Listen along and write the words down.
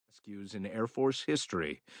rescues in Air Force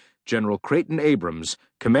history, General Creighton Abrams,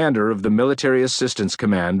 commander of the Military Assistance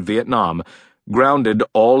Command, Vietnam, grounded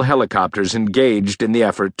all helicopters engaged in the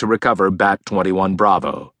effort to recover Bat-21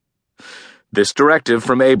 Bravo. This directive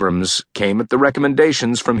from Abrams came at the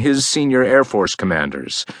recommendations from his senior Air Force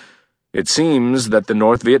commanders. It seems that the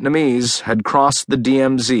North Vietnamese had crossed the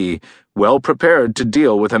DMZ well prepared to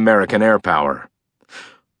deal with American air power.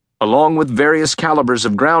 Along with various calibers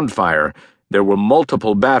of ground fire, there were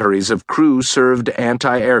multiple batteries of crew-served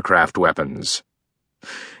anti-aircraft weapons.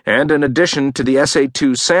 And in addition to the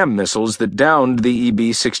SA-2 SAM missiles that downed the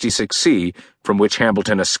EB-66C, from which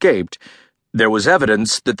Hamilton escaped, there was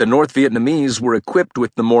evidence that the North Vietnamese were equipped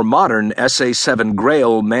with the more modern SA-7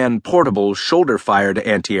 Grail man-portable shoulder-fired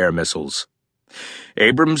anti-air missiles.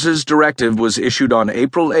 Abrams's directive was issued on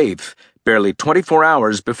April 8th, barely 24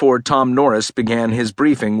 hours before Tom Norris began his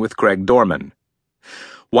briefing with Craig Dorman.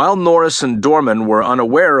 While Norris and Dorman were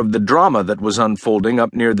unaware of the drama that was unfolding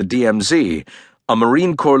up near the DMZ, a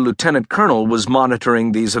Marine Corps lieutenant colonel was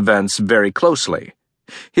monitoring these events very closely.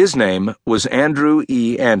 His name was Andrew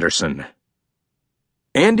E. Anderson.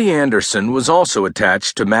 Andy Anderson was also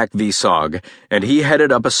attached to MAC-VSOG, and he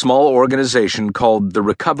headed up a small organization called the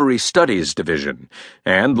Recovery Studies Division,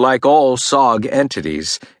 and like all SOG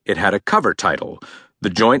entities, it had a cover title, the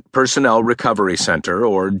Joint Personnel Recovery Center,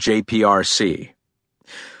 or JPRC.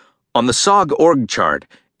 On the SOG org chart,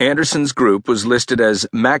 Anderson's group was listed as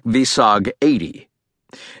MAC-VSOG 80.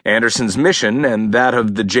 Anderson's mission, and that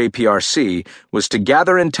of the JPRC, was to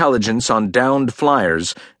gather intelligence on downed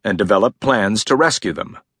flyers and develop plans to rescue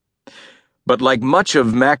them. But like much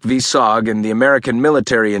of MAC-VSOG and the American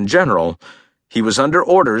military in general, he was under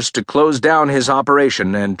orders to close down his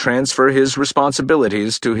operation and transfer his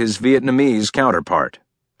responsibilities to his Vietnamese counterpart.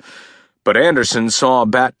 But Anderson saw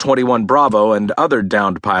Bat-21 Bravo and other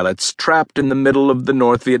downed pilots trapped in the middle of the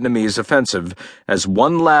North Vietnamese offensive as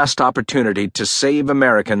one last opportunity to save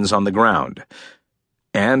Americans on the ground.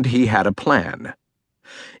 And he had a plan.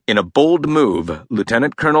 In a bold move,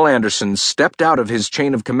 Lieutenant Colonel Anderson stepped out of his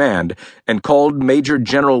chain of command and called Major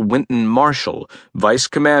General Wynton Marshall, Vice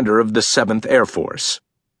Commander of the 7th Air Force.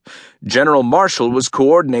 General Marshall was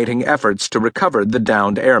coordinating efforts to recover the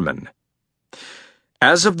downed airmen.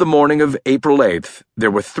 As of the morning of April 8th, there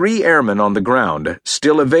were 3 airmen on the ground,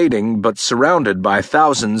 still evading but surrounded by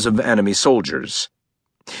thousands of enemy soldiers.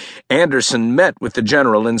 Anderson met with the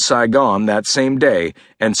general in Saigon that same day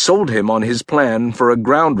and sold him on his plan for a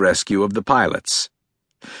ground rescue of the pilots.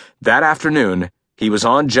 That afternoon, he was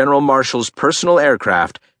on General Marshall's personal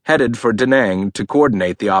aircraft headed for Da Nang to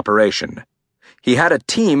coordinate the operation. He had a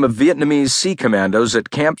team of Vietnamese Sea Commandos at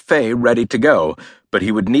Camp Fay ready to go, but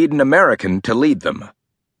he would need an American to lead them.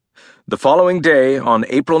 The following day, on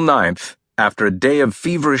April 9th, after a day of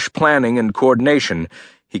feverish planning and coordination,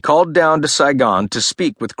 he called down to Saigon to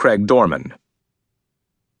speak with Craig Dorman.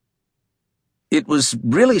 "It was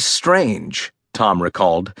really strange," Tom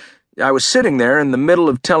recalled. "I was sitting there in the middle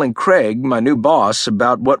of telling Craig, my new boss,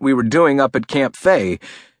 about what we were doing up at Camp Fay,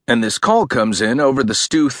 and this call comes in over the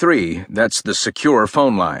Stu 3, that's the secure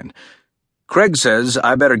phone line. Craig says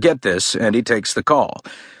I better get this, and he takes the call.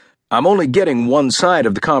 I'm only getting one side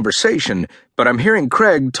of the conversation, but I'm hearing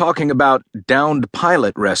Craig talking about downed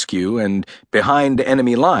pilot rescue and behind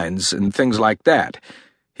enemy lines and things like that.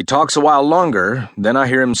 He talks a while longer, then I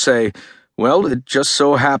hear him say, 'Well, it just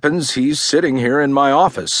so happens he's sitting here in my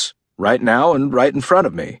office, right now and right in front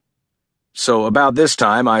of me.' So about this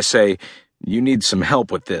time I say, 'You need some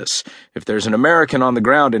help with this. If there's an American on the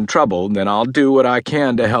ground in trouble, then I'll do what I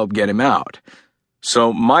can to help get him out.'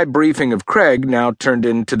 So my briefing of Craig now turned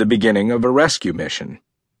into the beginning of a rescue mission."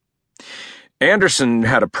 Anderson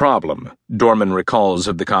had a problem, Dorman recalls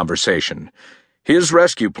of the conversation. His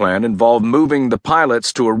rescue plan involved moving the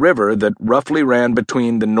pilots to a river that roughly ran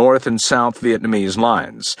between the North and South Vietnamese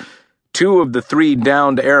lines. 2 of the 3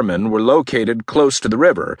 downed airmen were located close to the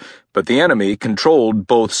river, but the enemy controlled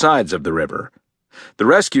both sides of the river. The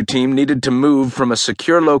rescue team needed to move from a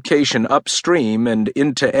secure location upstream and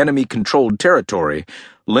into enemy-controlled territory,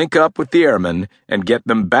 link up with the airmen, and get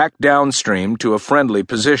them back downstream to a friendly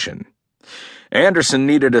position. Anderson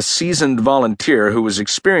needed a seasoned volunteer who was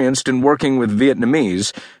experienced in working with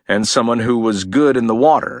Vietnamese and someone who was good in the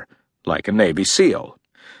water, like a Navy SEAL.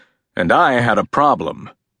 And I had a problem.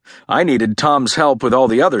 I needed Tom's help with all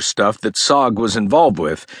the other stuff that SOG was involved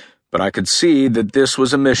with, but I could see that this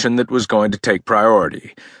was a mission that was going to take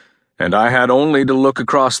priority, and I had only to look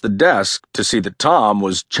across the desk to see that Tom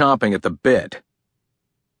was chomping at the bit.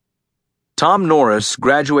 Tom Norris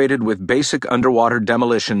graduated with Basic Underwater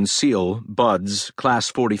Demolition SEAL, BUDS, Class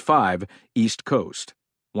 45, East Coast,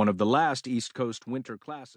 one of the last East Coast winter classes.